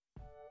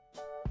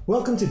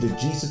Welcome to the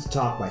Jesus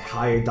Talk by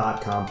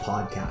Higher.com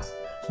podcast.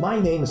 My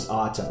name is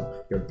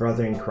Otto, your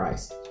brother in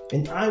Christ,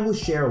 and I will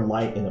share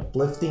light and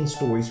uplifting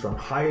stories from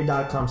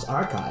Higher.com's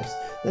archives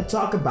that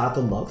talk about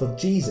the love of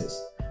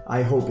Jesus.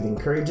 I hope it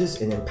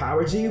encourages and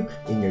empowers you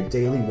in your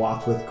daily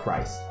walk with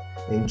Christ.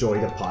 Enjoy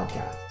the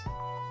podcast.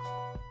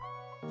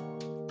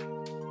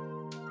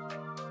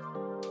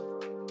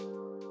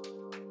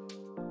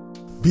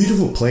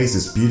 Beautiful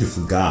Places,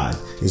 Beautiful God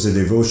is a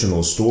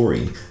devotional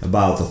story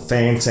about the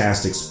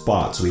fantastic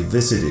spots we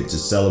visited to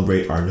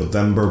celebrate our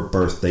November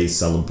birthday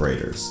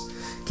celebrators.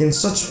 Can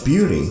such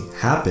beauty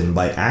happen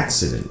by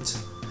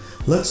accident?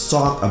 Let's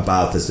talk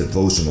about this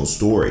devotional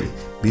story,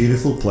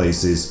 Beautiful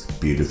Places,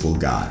 Beautiful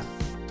God.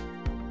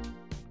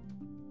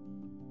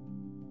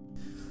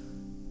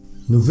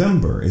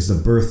 November is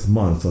the birth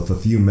month of a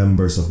few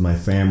members of my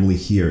family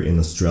here in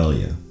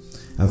Australia.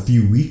 A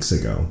few weeks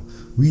ago,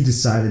 we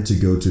decided to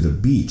go to the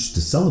beach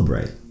to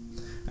celebrate.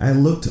 I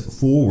looked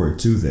forward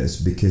to this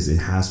because it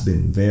has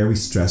been very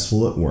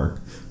stressful at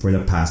work for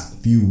the past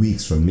few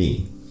weeks for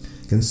me.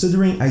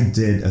 Considering I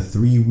did a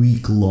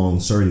 3-week-long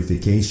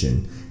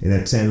certification and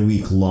a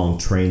 10-week-long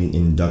training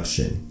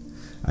induction,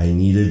 I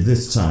needed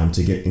this time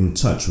to get in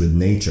touch with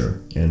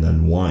nature and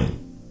unwind.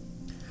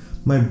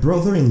 My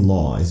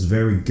brother-in-law is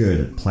very good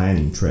at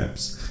planning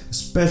trips,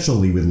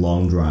 especially with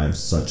long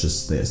drives such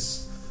as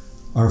this.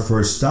 Our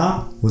first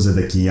stop was at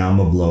the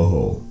Kiama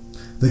Blowhole.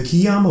 The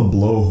Kiama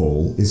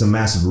Blowhole is a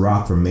massive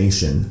rock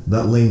formation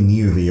that lay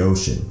near the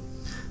ocean.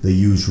 The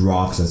huge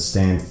rocks that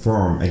stand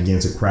firm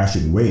against the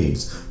crashing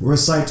waves were a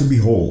sight to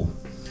behold.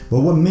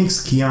 But what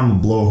makes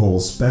Kiama Blowhole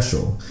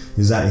special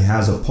is that it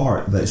has a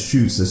part that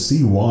shoots the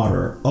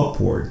seawater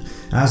upward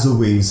as the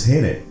waves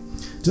hit it,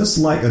 just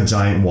like a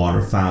giant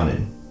water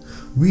fountain.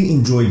 We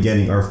enjoyed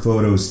getting our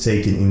photos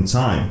taken in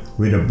time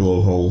with the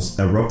blowhole's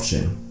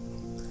eruption.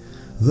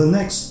 The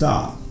next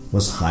stop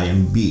was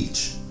Higham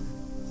Beach.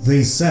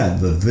 They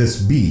said that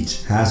this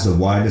beach has the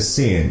widest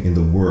sand in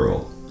the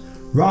world.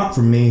 Rock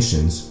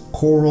formations,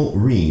 coral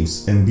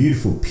reefs, and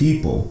beautiful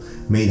people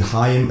made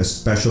Higham a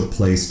special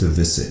place to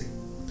visit.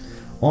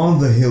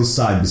 On the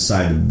hillside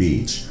beside the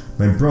beach,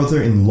 my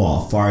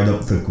brother-in-law fired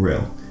up the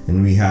grill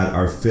and we had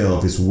our fill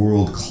of his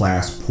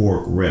world-class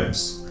pork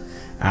ribs.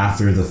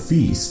 After the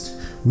feast,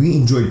 we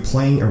enjoyed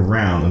playing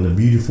around on the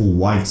beautiful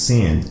white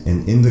sand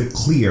and in the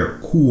clear,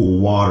 cool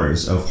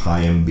waters of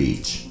Higham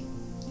Beach.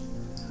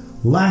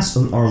 Last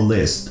on our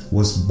list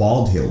was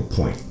Bald Hill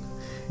Point.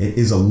 It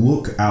is a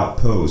lookout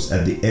post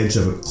at the edge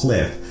of a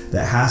cliff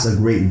that has a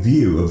great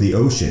view of the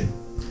ocean.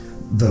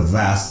 The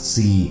vast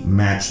sea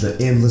matched the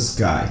endless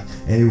sky,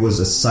 and it was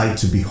a sight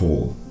to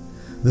behold.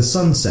 The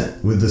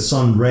sunset with the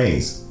sun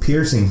rays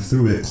piercing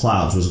through the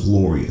clouds was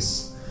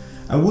glorious.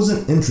 I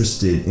wasn't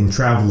interested in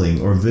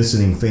traveling or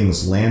visiting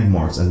famous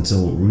landmarks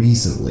until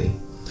recently.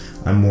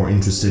 I'm more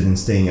interested in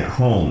staying at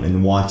home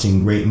and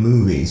watching great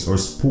movies or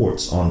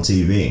sports on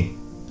TV.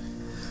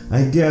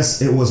 I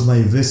guess it was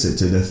my visit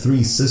to the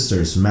Three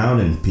Sisters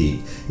mountain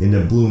peak in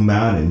the Blue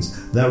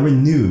Mountains that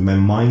renewed my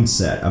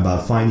mindset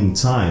about finding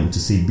time to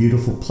see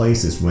beautiful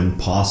places when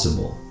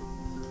possible.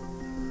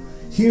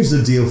 Here's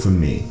the deal for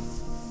me.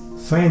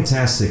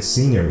 Fantastic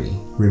scenery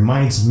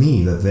reminds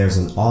me that there's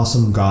an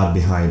awesome God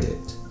behind it.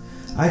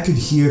 I could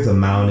hear the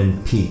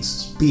mountain peaks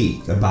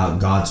speak about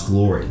God's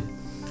glory.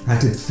 I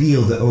could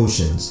feel the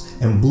oceans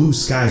and blue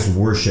skies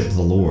worship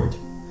the Lord.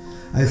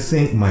 I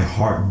think my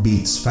heart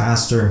beats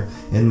faster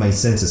and my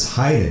senses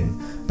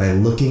heighten by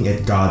looking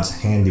at God's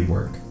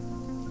handiwork.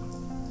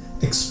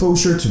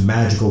 Exposure to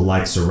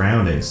magical-like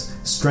surroundings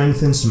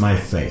strengthens my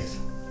faith.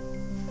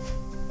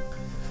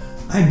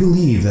 I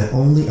believe that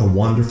only a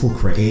wonderful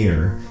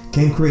creator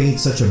can create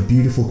such a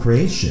beautiful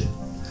creation.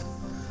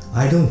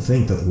 I don't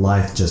think that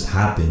life just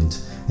happened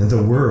and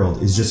the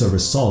world is just a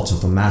result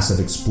of a massive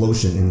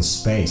explosion in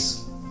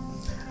space.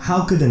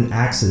 How could an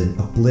accident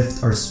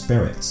uplift our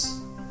spirits?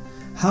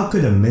 How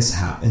could a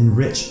mishap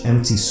enrich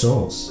empty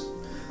souls?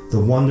 The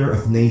wonder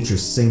of nature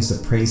sings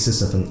the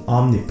praises of an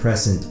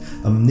omnipresent,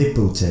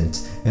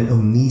 omnipotent, and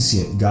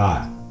omniscient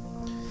God.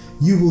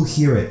 You will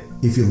hear it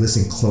if you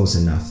listen close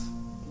enough.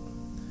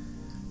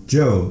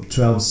 Job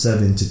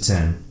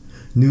 12:7-10,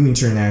 New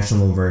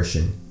International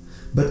Version.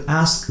 But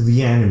ask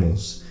the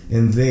animals,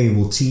 and they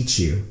will teach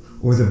you,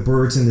 or the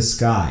birds in the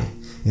sky,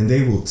 and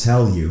they will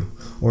tell you,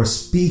 or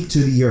speak to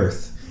the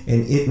earth,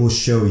 and it will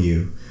show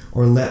you,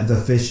 or let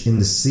the fish in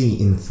the sea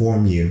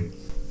inform you.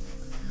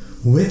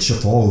 Which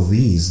of all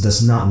these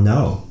does not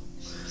know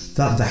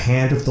that the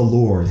hand of the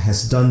Lord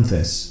has done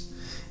this?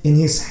 In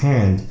his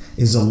hand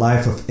is the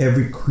life of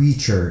every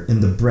creature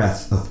and the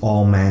breath of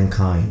all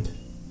mankind.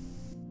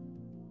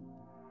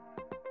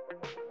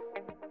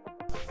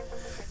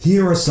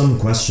 Here are some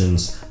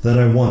questions that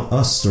I want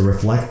us to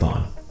reflect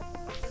on.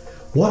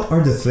 What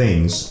are the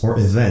things or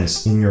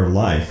events in your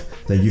life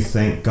that you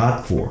thank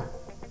God for?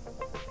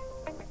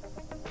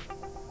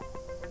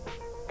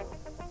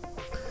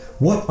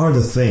 What are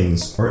the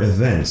things or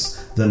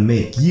events that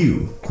make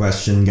you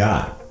question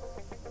God?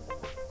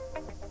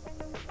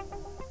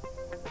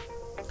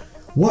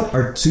 What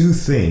are 2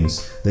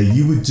 things that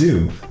you would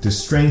do to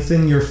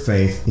strengthen your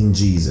faith in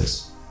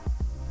Jesus?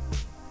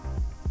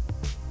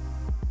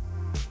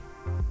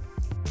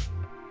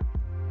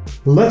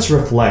 Let's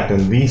reflect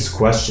on these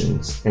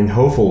questions, and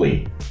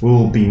hopefully we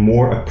will be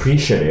more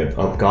appreciative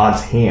of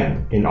God's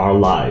hand in our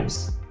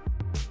lives.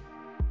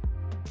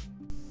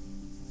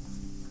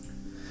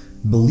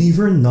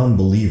 Believer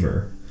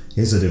Non-Believer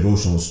is a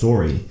devotional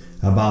story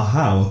about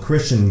how a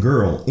Christian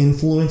girl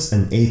influenced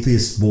an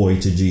atheist boy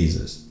to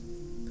Jesus.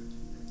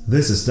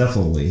 This is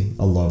definitely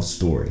a love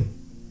story.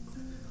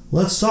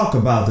 Let's talk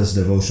about this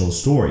devotional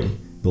story,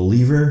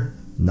 Believer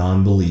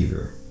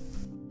Non-Believer.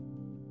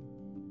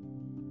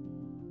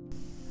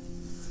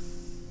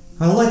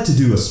 I like to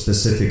do a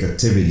specific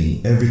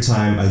activity every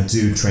time I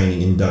do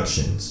training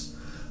inductions.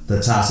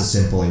 The task is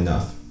simple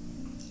enough.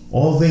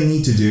 All they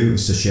need to do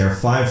is to share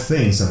 5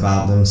 things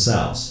about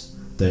themselves: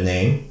 their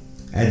name,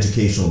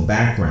 educational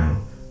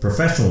background,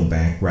 professional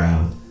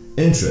background,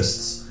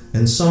 interests,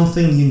 and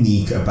something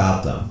unique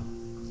about them.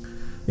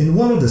 In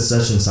one of the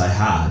sessions I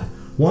had,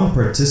 one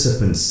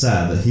participant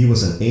said that he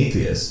was an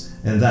atheist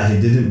and that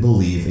he didn't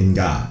believe in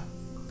God.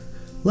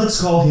 Let's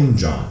call him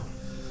John.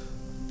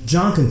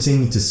 John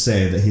continued to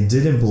say that he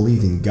didn't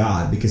believe in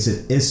God because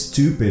it is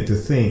stupid to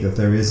think that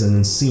there is an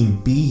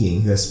unseen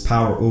being who has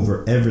power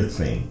over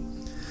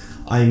everything.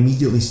 I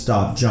immediately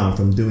stopped John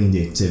from doing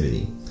the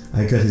activity.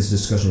 I cut his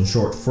discussion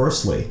short,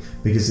 firstly,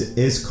 because it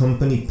is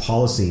company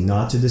policy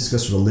not to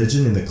discuss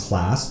religion in the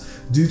class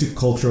due to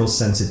cultural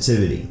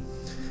sensitivity,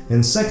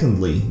 and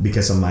secondly,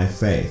 because of my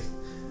faith.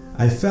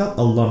 I felt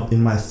a lump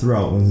in my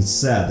throat when he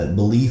said that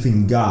believing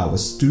in God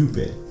was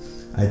stupid.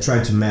 I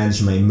tried to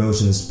manage my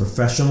emotions as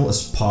professional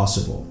as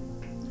possible.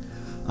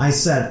 I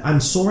said, "I'm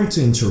sorry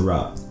to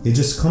interrupt. It's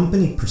just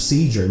company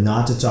procedure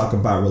not to talk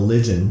about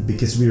religion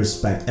because we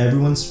respect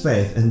everyone's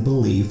faith and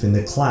belief in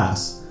the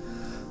class."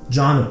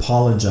 John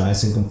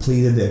apologized and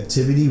completed the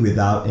activity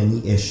without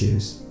any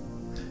issues.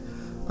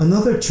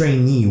 Another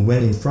trainee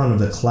went in front of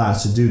the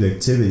class to do the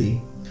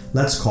activity.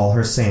 Let's call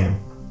her Sam.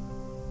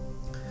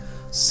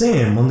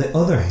 Sam, on the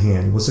other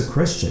hand, was a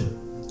Christian,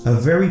 a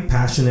very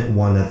passionate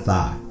one at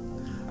that.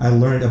 I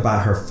learned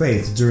about her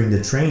faith during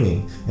the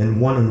training and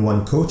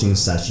one-on-one coaching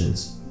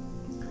sessions.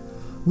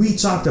 We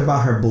talked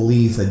about her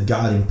belief that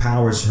God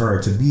empowers her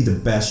to be the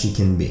best she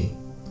can be.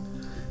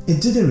 It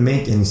didn't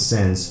make any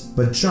sense,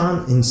 but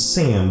John and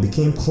Sam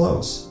became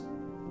close.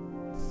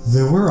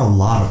 There were a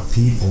lot of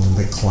people in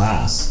the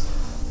class,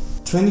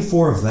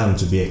 24 of them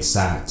to be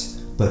exact,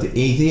 but the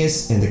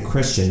atheist and the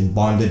Christian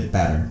bonded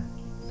better.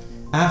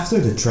 After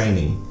the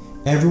training,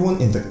 everyone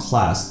in the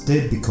class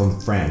did become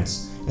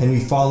friends, and we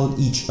followed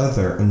each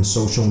other on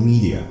social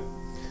media.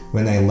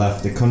 When I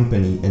left the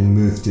company and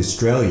moved to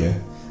Australia,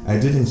 I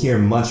didn't hear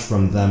much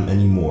from them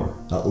anymore,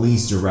 at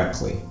least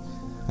directly.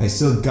 I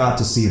still got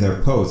to see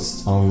their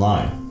posts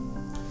online.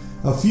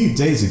 A few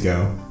days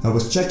ago, I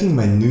was checking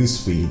my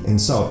newsfeed and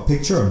saw a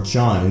picture of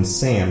John and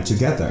Sam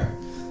together.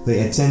 They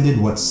attended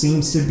what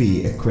seems to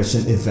be a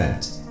Christian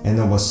event, and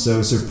I was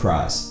so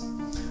surprised.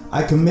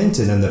 I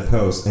commented on the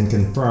post and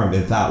confirmed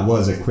if that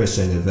was a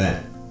Christian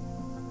event.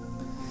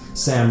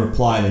 Sam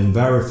replied and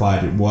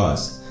verified it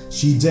was.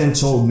 She then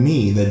told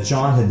me that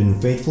John had been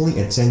faithfully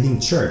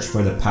attending church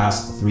for the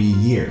past 3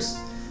 years.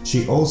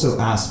 She also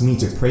asked me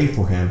to pray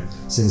for him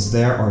since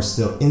there are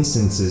still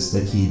instances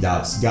that he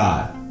doubts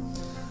God.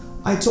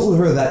 I told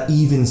her that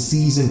even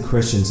seasoned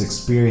Christians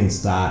experience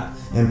that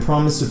and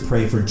promised to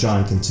pray for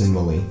John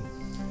continually.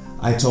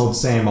 I told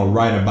Sam I'll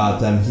write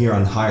about them here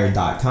on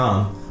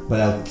Higher.com,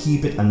 but I'll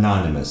keep it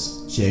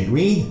anonymous. She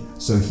agreed,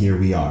 so here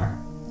we are.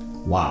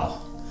 Wow.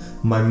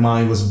 My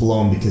mind was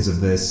blown because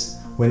of this.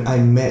 When I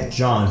met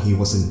John, he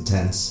was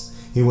intense.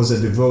 He was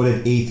a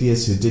devoted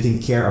atheist who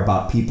didn't care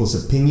about people's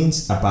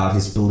opinions about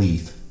his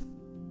belief.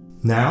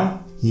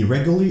 Now, he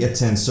regularly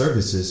attends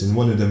services in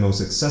one of the most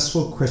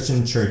successful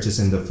Christian churches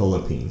in the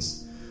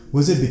Philippines.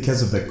 Was it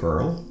because of the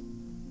girl?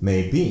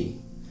 Maybe.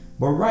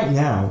 But right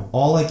now,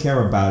 all I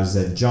care about is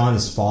that John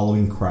is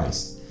following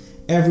Christ.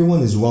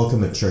 Everyone is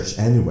welcome at church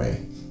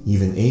anyway,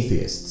 even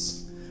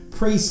atheists.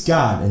 Praise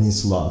God and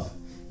His love.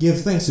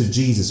 Give thanks to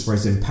Jesus for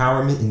His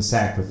empowerment and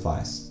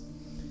sacrifice.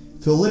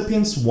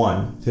 Philippians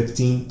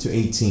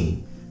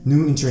 1:15-18,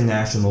 New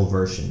International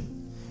Version.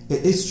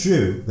 It is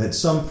true that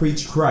some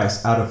preach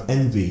Christ out of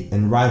envy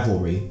and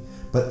rivalry,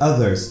 but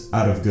others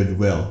out of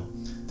goodwill.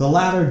 The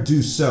latter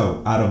do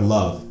so out of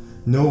love,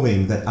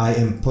 knowing that I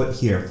am put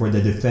here for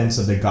the defense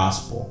of the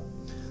gospel.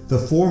 The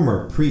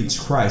former preach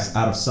Christ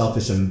out of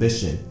selfish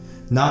ambition,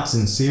 not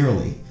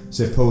sincerely,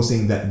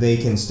 supposing that they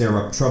can stir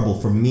up trouble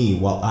for me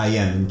while I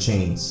am in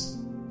chains.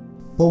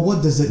 But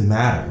what does it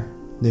matter?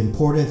 The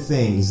important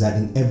thing is that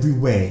in every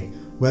way,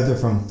 whether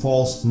from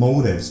false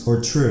motives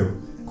or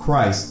true,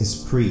 Christ is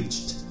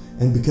preached,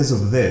 and because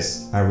of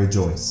this I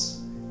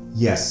rejoice.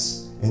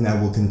 Yes, and I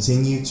will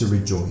continue to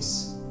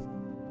rejoice.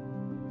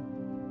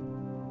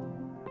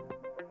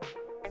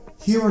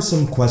 Here are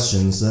some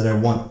questions that I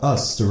want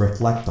us to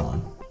reflect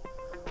on.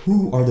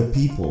 Who are the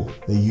people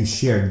that you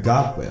shared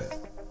God with?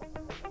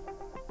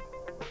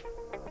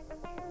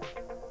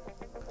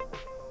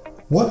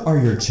 What are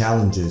your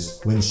challenges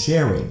when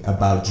sharing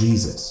about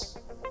Jesus?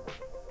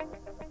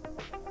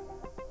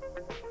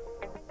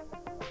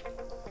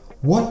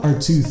 What are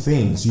 2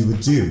 things you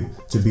would do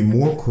to be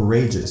more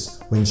courageous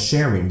when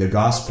sharing the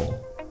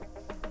gospel?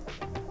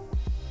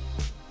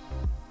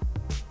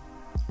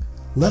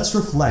 Let's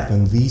reflect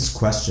on these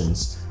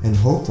questions and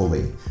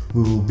hopefully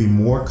we will be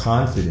more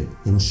confident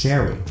in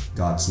sharing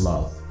God's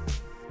love.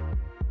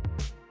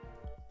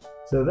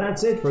 So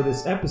that's it for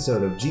this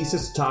episode of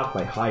Jesus Talk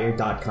by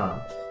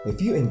Higher.com. If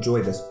you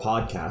enjoyed this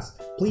podcast,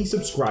 please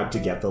subscribe to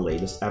get the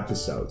latest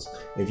episodes.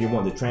 If you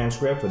want the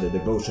transcript for the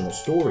devotional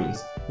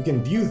stories, you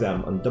can view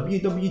them on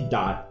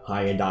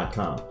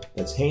www.higher.com.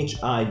 That's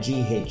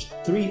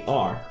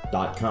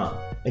HIGH3R.com.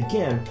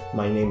 Again,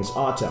 my name is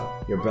Otto,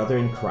 your brother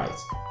in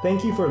Christ.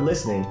 Thank you for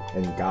listening,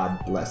 and God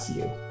bless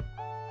you.